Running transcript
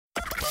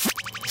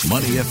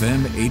Money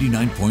FM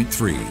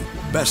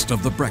 89.3, best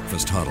of the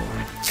breakfast huddle.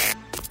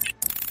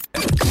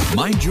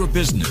 Mind your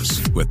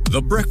business with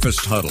the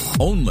breakfast huddle,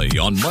 only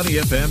on Money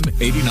FM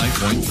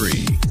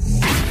 89.3.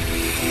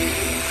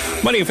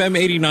 Money FM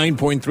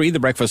 89.3, the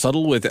Breakfast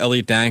Huddle with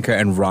Elliot Danker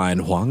and Ryan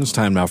Huang. It's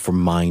time now for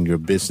Mind Your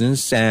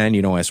Business. And,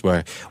 as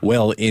we're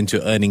well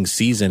into earnings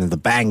season and the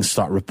banks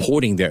start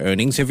reporting their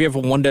earnings, have you ever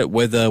wondered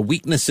whether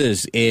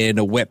weaknesses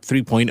in Web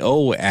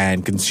 3.0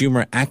 and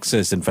consumer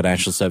access and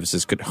financial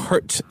services could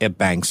hurt a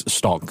bank's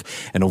stock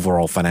and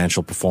overall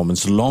financial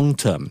performance long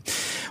term?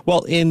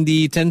 Well, in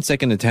the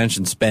 10-second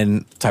attention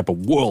span type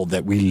of world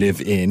that we live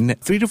in,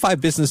 3 to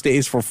 5 business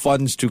days for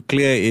funds to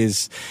clear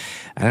is,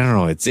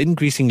 it's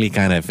increasingly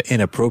kind of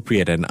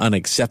inappropriate and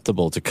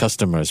unacceptable to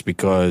customers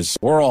because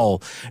we're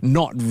all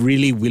not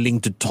really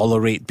willing to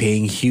tolerate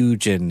paying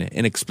huge and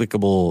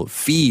inexplicable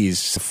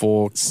fees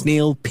for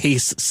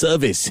snail-paced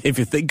service, if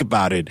you think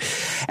about it.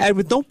 And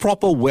with no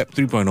proper Web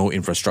 3.0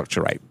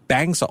 infrastructure, right,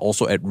 banks are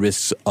also at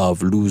risk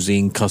of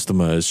losing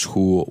customers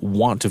who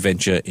want to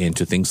venture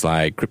into things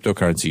like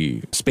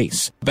cryptocurrency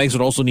space. Banks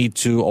would also need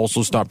to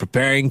start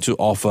preparing to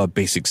offer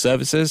basic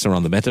services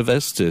around the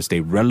metaverse to stay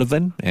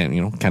relevant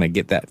and, kind of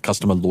get that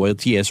customer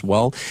loyalty as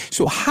well.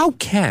 So how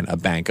can a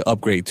bank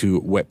upgrade to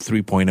Web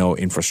 3.0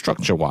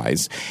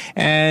 infrastructure-wise?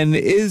 And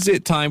is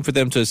it time for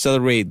them to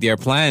accelerate their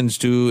plans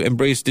to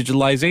embrace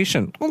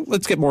digitalization? Well,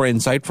 let's get more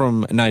insight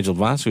from Nigel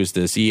Vass, who is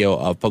the CEO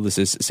of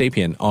Publicis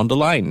Sapient, on the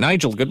line.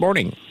 Nigel, good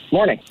morning.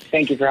 Morning.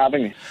 Thank you for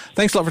having me.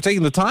 Thanks a lot for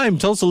taking the time.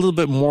 Tell us a little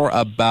bit more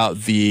about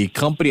the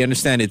company. I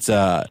understand it's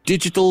a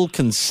digital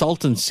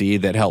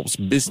consultancy that helps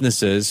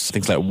businesses,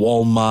 things like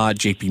Walmart,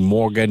 JP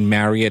Morgan,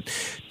 Marriott,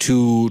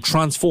 to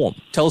transform.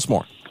 Tell us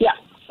more. Yeah.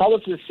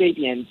 Publicis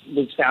Sapient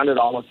was founded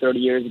almost 30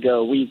 years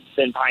ago. We've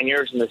been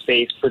pioneers in the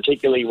space,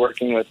 particularly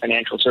working with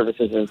financial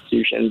services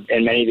institutions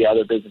and many of the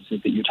other businesses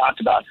that you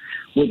talked about,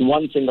 with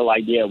one single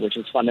idea, which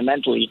is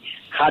fundamentally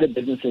how do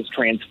businesses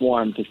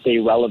transform to stay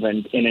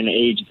relevant in an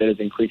age that is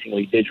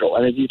increasingly digital.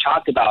 And as you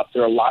talked about,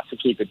 there are lots of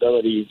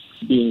capabilities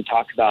being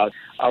talked about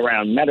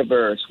around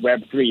metaverse,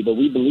 Web3, but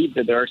we believe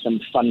that there are some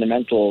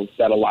fundamentals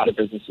that a lot of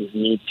businesses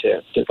need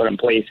to put in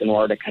place in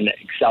order to kind of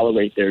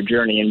accelerate their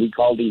journey. And we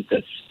call these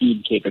the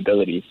speed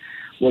capabilities,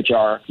 which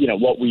are,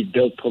 what we've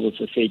built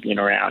Publicis Sapient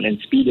around. And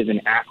speed is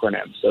an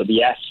acronym. So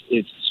the S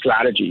is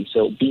strategy.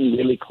 So being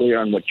really clear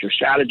on what your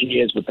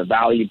strategy is, what the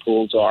value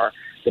pools are.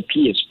 The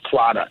P is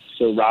product.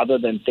 So rather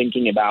than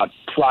thinking about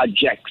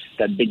projects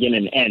that begin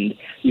and end,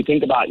 you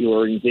think about your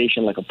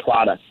organization like a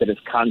product that is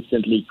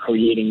constantly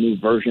creating new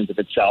versions of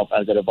itself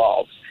as it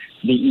evolves.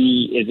 The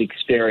E is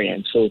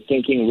experience. So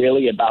thinking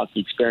really about the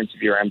experience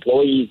of your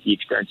employees, the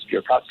experience of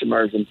your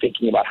customers, and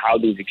thinking about how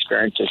these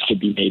experiences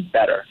could be made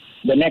better.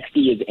 The next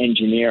E is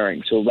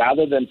engineering. So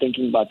rather than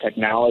thinking about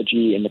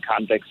technology in the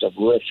context of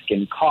risk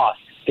and cost,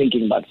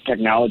 thinking about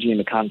technology in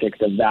the context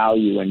of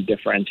value and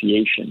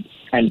differentiation.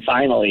 And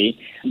finally,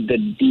 the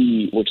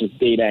D, which is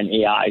data and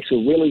AI. So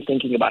really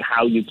thinking about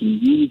how you can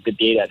use the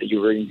data that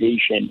your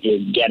organization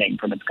is getting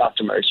from its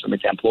customers, from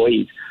its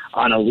employees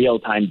on a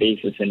real-time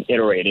basis and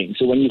iterating.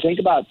 So when you think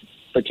about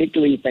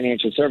particularly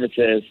financial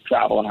services,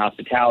 travel and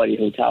hospitality,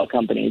 hotel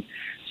companies,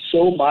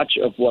 so much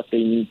of what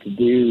they need to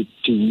do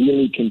to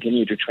really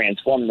continue to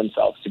transform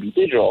themselves to be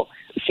digital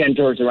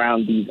centers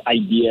around these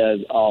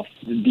ideas of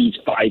these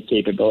 5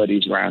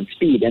 capabilities around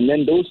speed. And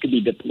then those could be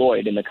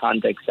deployed in the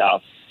context of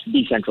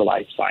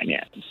decentralized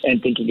finance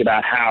and thinking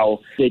about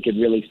how they could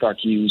really start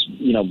to use,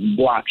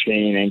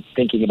 blockchain and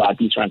thinking about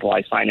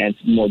decentralized finance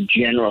more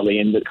generally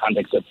in the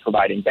context of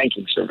providing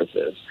banking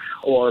services,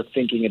 or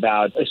thinking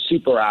about a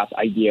super app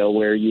idea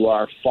where you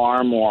are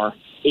far more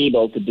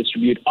able to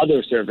distribute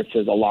other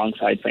services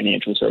alongside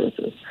financial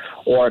services.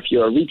 Or if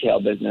you're a retail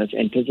business,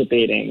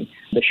 anticipating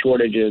the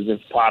shortages of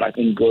product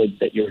and goods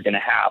that you're going to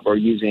have, or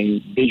using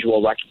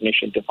visual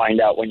recognition to find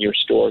out when your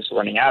store is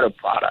running out of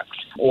products,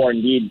 or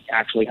indeed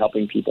actually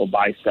helping people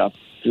buy stuff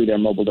through their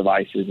mobile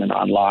devices and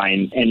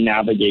online and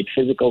navigate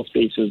physical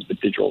spaces with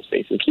digital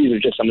spaces. These are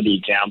just some of the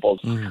examples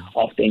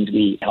of things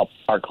we help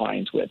our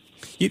clients with.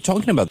 You're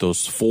talking about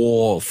those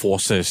 4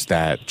 forces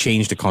that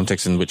change the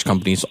context in which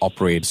companies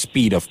operate.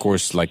 Speed, of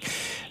course, like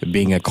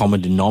being a common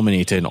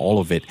denominator in all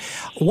of it.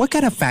 What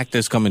kind of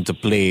factors come into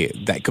play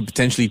that could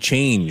potentially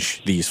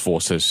change these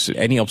forces?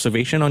 Any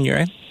observation on your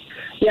end?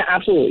 Yeah,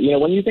 absolutely.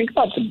 When you think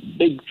about the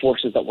big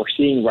forces that we're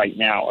seeing right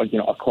now,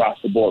 across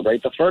the board,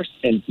 right? The first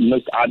and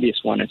most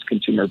obvious one is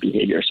consumer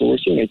behavior. So we're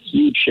seeing a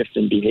huge shift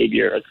in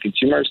behavior as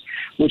consumers,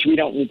 which we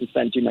don't need to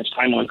spend too much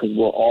time on because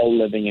we're all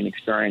living and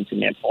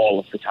experiencing it all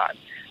of the time.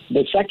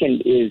 The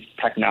second is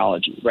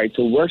technology, right?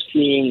 So we're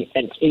seeing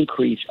an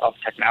increase of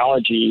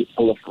technology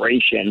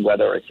proliferation,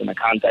 whether it's in the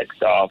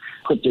context of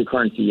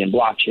cryptocurrency and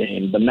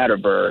blockchain, the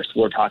metaverse,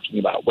 we're talking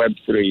about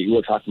Web3,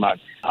 we're talking about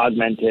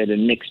augmented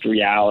and mixed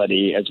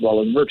reality, as well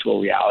as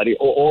virtual reality,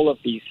 all of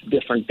these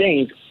different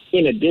things,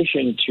 in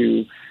addition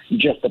to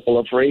just the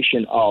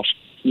proliferation of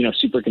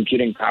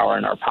supercomputing power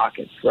in our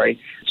pockets, right?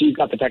 So you've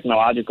got the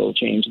technological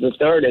change. The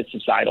third is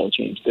societal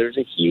change. There's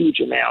a huge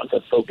amount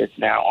of focus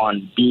now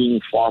on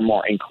being far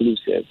more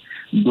inclusive,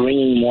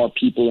 bringing more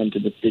people into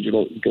this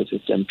digital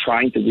ecosystem,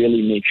 trying to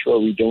really make sure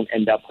we don't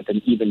end up with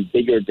an even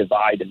bigger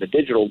divide in the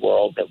digital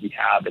world that we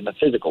have in the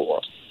physical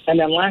world. And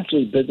then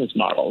lastly, business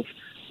models,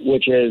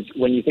 which is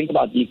when you think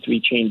about these three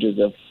changes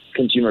of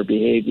consumer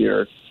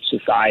behavior,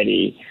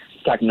 society,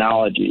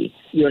 technology,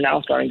 you're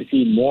now starting to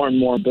see more and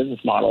more business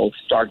models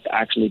start to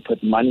actually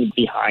put money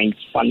behind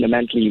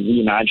fundamentally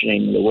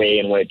reimagining the way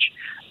in which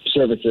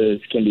services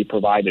can be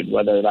provided,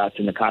 whether that's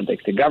in the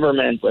context of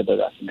government, whether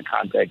that's in the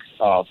context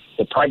of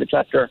the private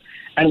sector.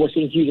 And we're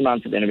seeing huge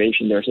amounts of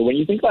innovation there. So when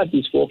you think about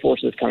these four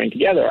forces coming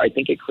together, I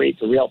think it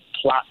creates a real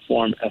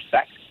platform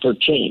effect for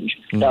change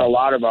that a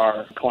lot of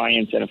our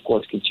clients and, of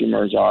course,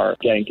 consumers are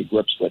getting to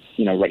grips with,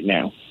 right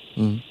now.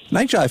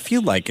 Nigel, I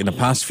feel like in the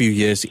past few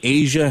years,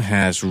 Asia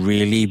has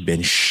really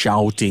been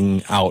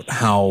shouting out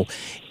how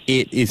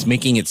it is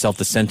making itself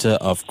the center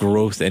of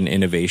growth and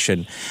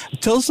innovation.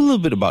 Tell us a little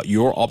bit about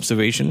your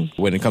observation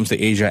when it comes to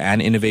Asia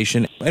and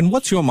innovation, and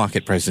what's your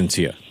market presence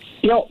here?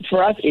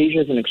 For us,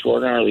 Asia is an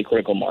extraordinarily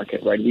critical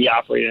market, right? We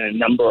operate in a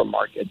number of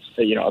markets,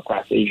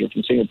 across Asia,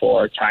 from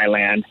Singapore,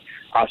 Thailand,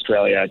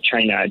 Australia,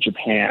 China,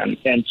 Japan.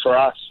 And for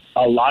us,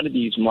 a lot of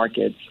these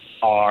markets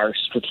are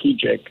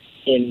strategic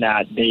in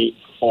that they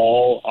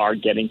all are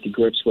getting to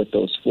grips with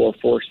those four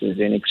forces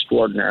in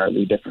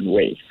extraordinarily different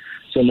ways.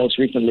 So most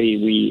recently,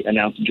 we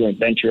announced a joint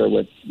venture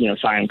with,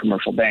 Siam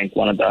Commercial Bank,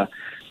 one of the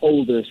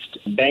oldest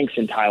banks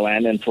in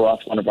Thailand, and for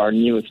us, one of our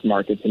newest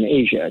markets in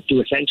Asia, to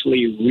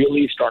essentially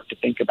really start to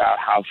think about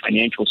how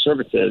financial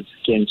services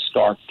can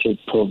start to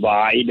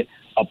provide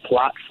a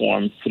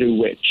platform through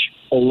which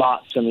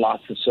lots and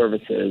lots of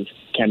services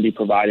can be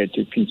provided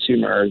to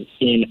consumers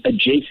in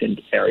adjacent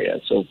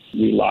areas. So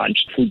we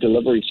launched food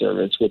delivery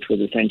service, which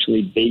was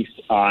essentially based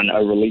on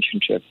a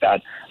relationship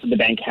that the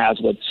bank has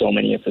with so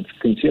many of its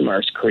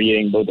consumers,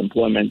 creating both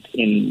employment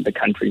in the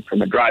country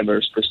from a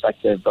driver's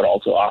perspective, but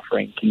also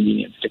offering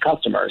convenience to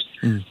customers,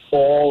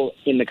 all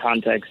in the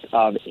context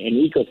of an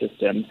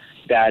ecosystem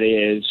that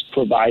is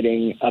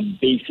providing a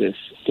basis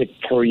to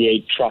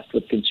create trust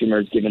with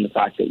consumers, given the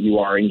fact that you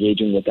are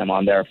engaging with them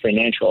on their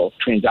financial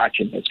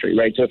transaction history,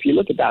 right? So if you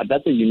look at that,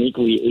 that's a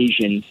uniquely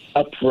Asian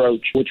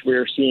approach, which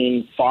we're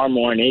seeing far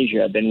more in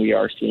Asia than we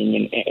are seeing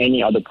in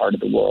any other part of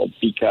the world,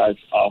 because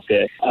of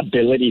the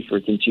ability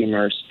for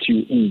consumers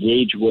to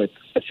engage with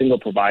a single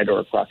provider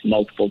across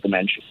multiple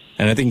dimensions.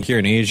 And I think here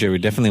in Asia, we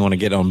definitely want to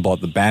get on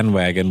board the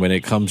bandwagon when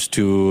it comes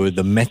to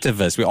the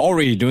metaverse. We're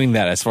already doing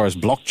that as far as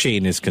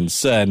blockchain is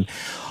concerned.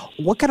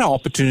 What kind of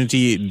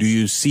opportunity do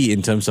you see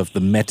in terms of the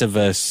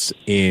metaverse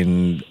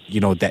in,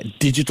 that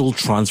digital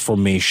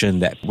transformation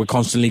that we're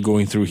constantly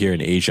going through here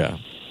in Asia?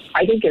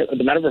 I think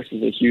the metaverse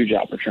is a huge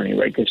opportunity,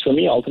 right? Because for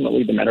me,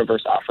 ultimately, the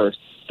metaverse offers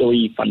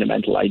three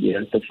fundamental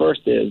ideas. The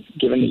first is,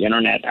 given the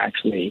internet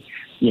actually,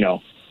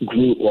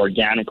 grew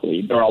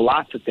organically, there are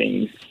lots of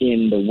things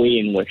in the way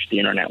in which the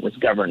internet was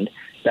governed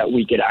that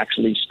we could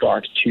actually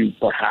start to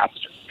perhaps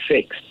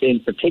fix, in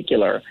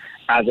particular,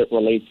 as it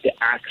relates to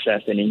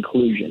access and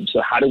inclusion.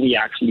 So how do we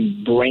actually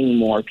bring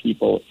more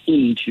people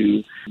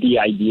into the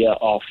idea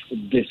of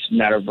this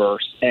metaverse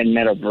and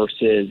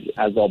metaverses,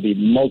 as there'll be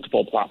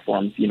multiple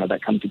platforms,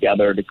 that come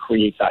together to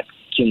create that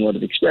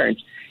cumulative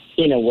experience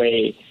in a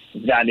way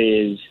that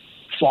is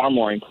far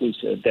more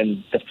inclusive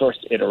than the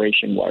first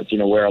iteration was,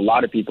 where a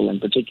lot of people, in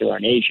particular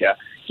in Asia,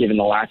 given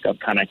the lack of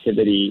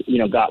connectivity,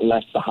 got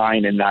left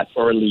behind in that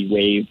early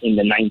wave in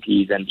the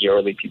 90s and the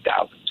early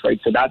 2000s, right?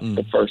 So that's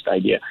the first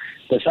idea.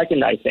 The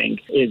second, I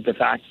think, is the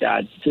fact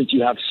that since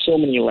you have so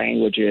many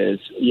languages,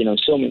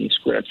 so many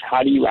scripts,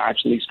 how do you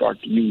actually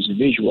start to use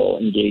visual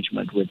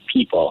engagement with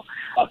people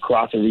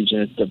across a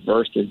region as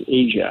diverse as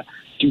Asia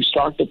to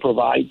start to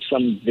provide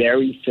some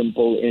very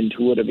simple,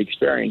 intuitive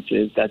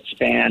experiences that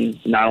span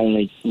not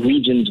only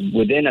regions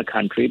within a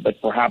country,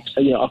 but perhaps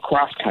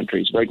across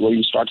countries, right, where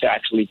you start to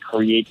actually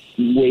create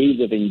ways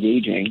of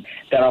engaging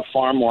that are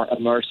far more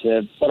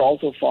immersive, but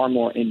also far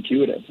more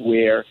intuitive,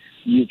 where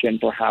you can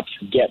perhaps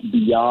get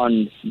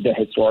beyond the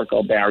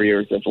historical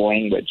barriers of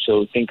language.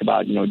 So think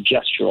about,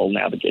 gestural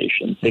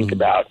navigation. Think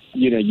about,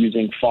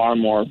 using far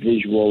more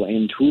visual,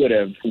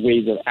 intuitive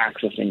ways of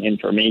accessing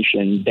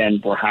information than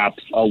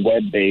perhaps a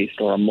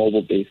web-based or a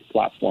mobile-based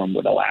platform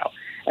would allow.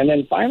 And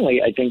then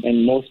finally, I think,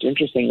 and most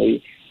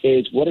interestingly,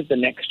 is what is the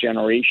next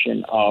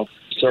generation of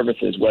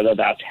services, whether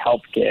that's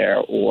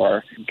healthcare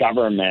or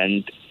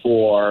government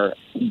or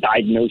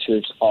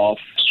diagnosis of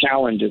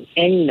challenges,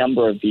 any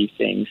number of these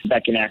things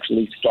that can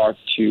actually start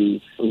to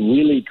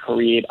really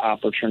create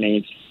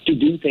opportunities to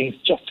do things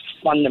just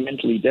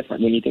fundamentally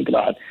different. When you think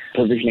about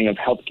provisioning of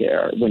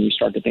healthcare, when you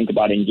start to think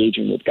about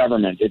engaging with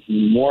government, if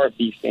more of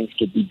these things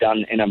could be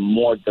done in a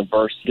more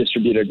diverse,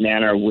 distributed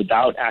manner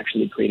without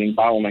actually creating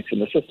bottlenecks in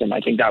the system,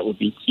 I think that would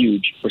be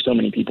huge for so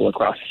many people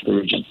across the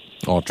region.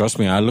 Oh, trust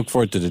me, I look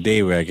forward to the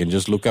day where I can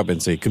just look up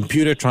and say,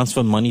 computer,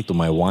 transfer money to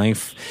my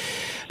wife.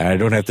 I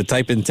don't have to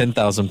type in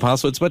 10,000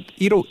 passwords. But,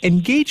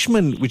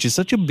 engagement, which is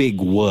such a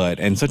big word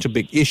and such a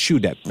big issue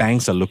that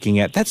banks are looking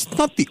at, that's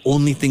not the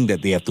only thing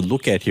that they have to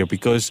look at here.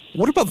 Because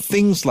what about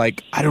things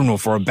like, I don't know,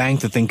 for a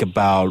bank to think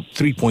about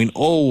 3.0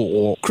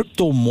 or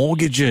crypto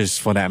mortgages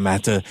for that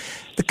matter?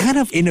 The kind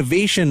of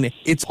innovation,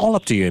 it's all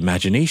up to your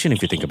imagination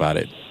if you think about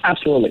it.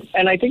 Absolutely.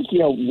 And I think,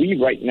 we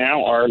right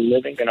now are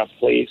living in a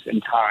place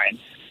and time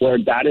where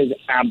that is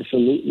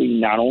absolutely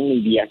not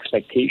only the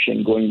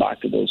expectation, going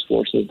back to those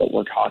forces that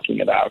we're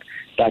talking about,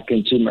 that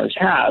consumers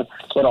have,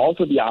 but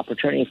also the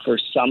opportunity for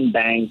some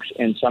banks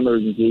and some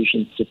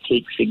organizations to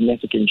take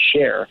significant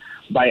share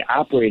by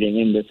operating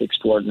in this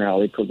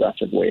extraordinarily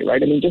progressive way,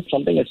 right? I mean, just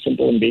something as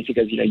simple and basic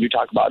as, you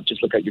talk about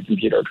just look at your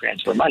computer or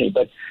transfer money,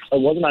 but it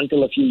wasn't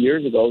until a few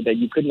years ago that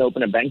you couldn't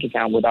open a bank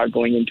account without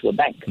going into a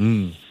bank.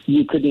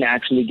 You couldn't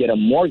actually get a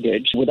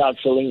mortgage without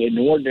filling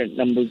inordinate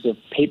numbers of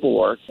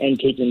paperwork and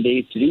taking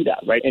days to do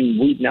that, right? And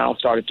we've now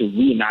started to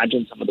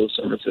reimagine some of those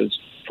services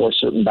for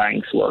certain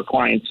banks who are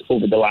clients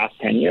over the last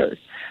 10 years.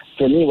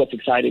 For me, what's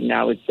exciting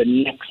now is the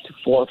next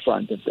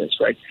forefront of this,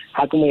 right?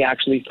 How can we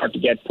actually start to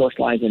get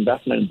personalized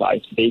investment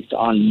advice based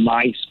on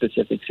my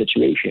specific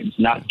situations,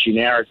 not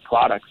generic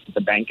products that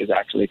the bank is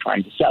actually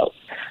trying to sell?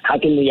 How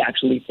can we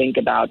actually think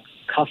about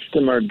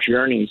customer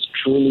journeys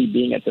truly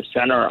being at the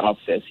center of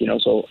this?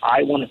 So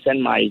I want to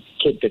send my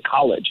kid to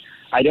college.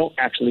 I don't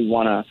actually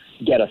want to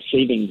get a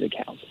savings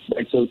account,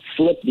 right? So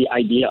flip the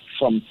idea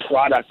from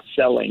product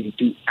selling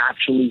to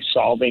actually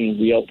solving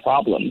real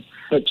problems,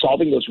 but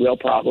solving those real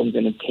problems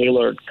in a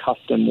tailored,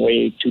 custom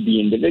way to the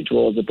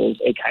individual as opposed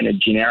to a kind of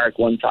generic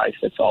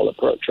one-size-fits-all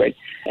approach, right?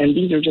 And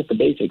these are just the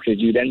basics as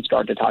you then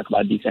start to talk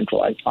about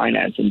decentralized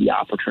finance and the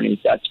opportunities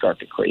that start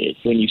to create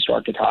when you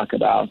start to talk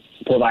about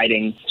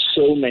providing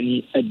so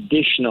many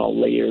additional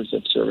layers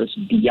of service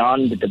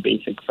beyond the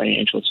basic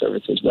financial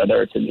services,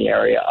 whether it's in the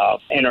area of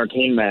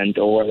entertainment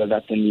or whether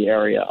that's in the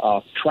area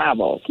of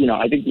travel.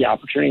 I think the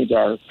opportunities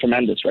are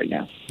tremendous right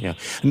now. Yeah.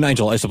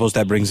 Nigel, I suppose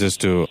that brings us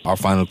to our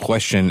final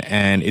question,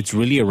 and it's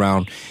really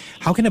around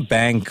how can a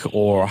bank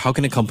or how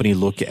can a company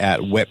look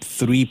at Web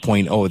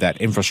 3.0, that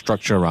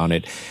infrastructure around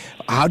it?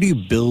 How do you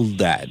build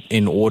that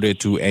in order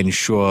to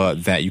ensure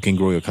that you can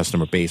grow your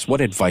customer base?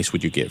 What advice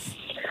would you give?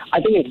 I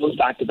think it goes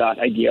back to that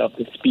idea of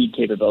the speed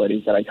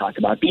capabilities that I talked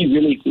about. Be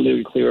really,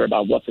 really clear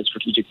about what the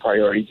strategic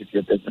priorities of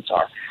your business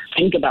are.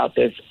 Think about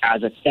this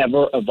as an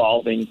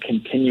ever-evolving,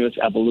 continuous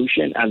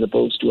evolution as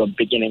opposed to a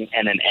beginning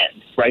and an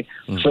end, right?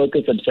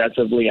 Focus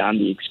obsessively on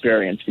the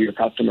experience for your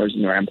customers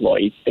and your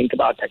employees. Think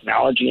about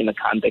technology in the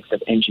context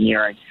of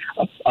engineering,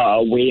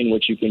 a way in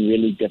which you can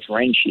really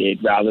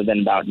differentiate rather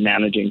than about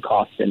managing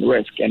cost and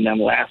risk. And then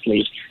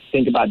lastly,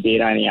 think about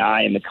data and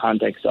AI in the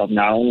context of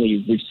not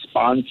only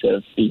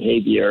responsive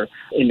behavior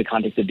in the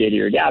context of data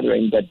you're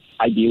gathering, but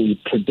ideally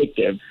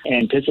predictive,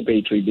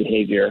 anticipatory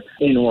behavior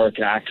in order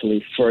to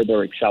actually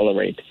further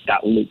accelerate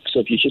that loop. So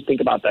if you just think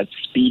about that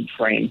speed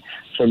frame,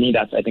 for me,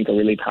 that's, I think, a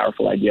really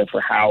powerful idea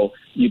for how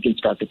you can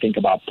start to think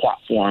about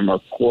platform or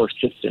core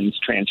systems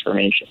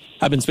transformation.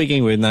 I've been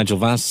speaking with Nigel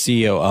Vass,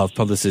 CEO of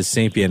Publicis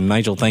Sapient.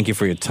 Nigel, thank you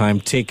for your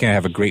time. Take care.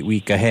 Have a great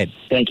week ahead.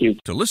 Thank you.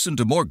 To listen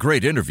to more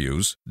great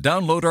interviews,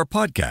 download our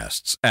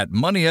podcasts at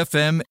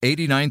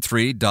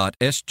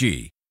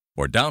moneyfm893.sg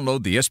or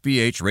download the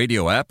SPH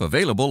radio app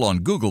available on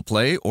Google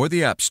Play or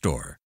the App Store.